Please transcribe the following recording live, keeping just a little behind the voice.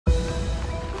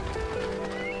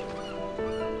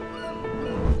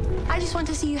just want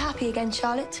to see you happy again,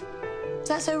 Charlotte. Is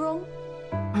that so wrong?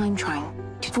 I'm trying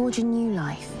to forge a new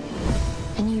life,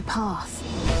 a new path.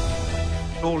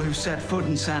 All who set foot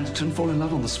in Sanditon fall in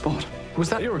love on the spot. Was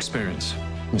that your experience,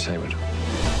 Miss Heywood?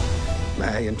 May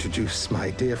I introduce my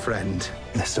dear friend,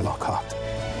 Mr. Lockhart?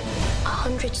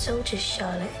 100 soldiers,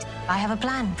 Charlotte. I have a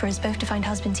plan for us both to find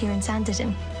husbands here in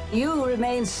Sanditon. You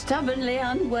remain stubbornly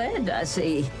unwed, I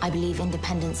see. I believe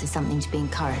independence is something to be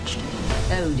encouraged.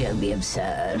 Oh, don't be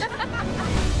absurd.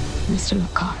 Mr.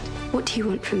 Lockhart. What do you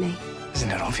want from me? Isn't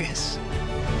it obvious?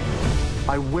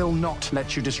 I will not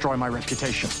let you destroy my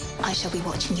reputation. I shall be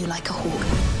watching you like a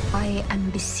hawk. I am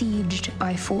besieged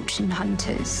by fortune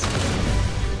hunters.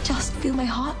 Just feel my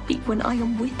heartbeat when I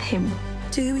am with him.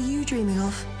 So who are you dreaming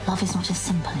of? Love is not as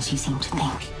simple as you seem to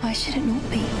think. Why should it not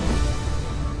be?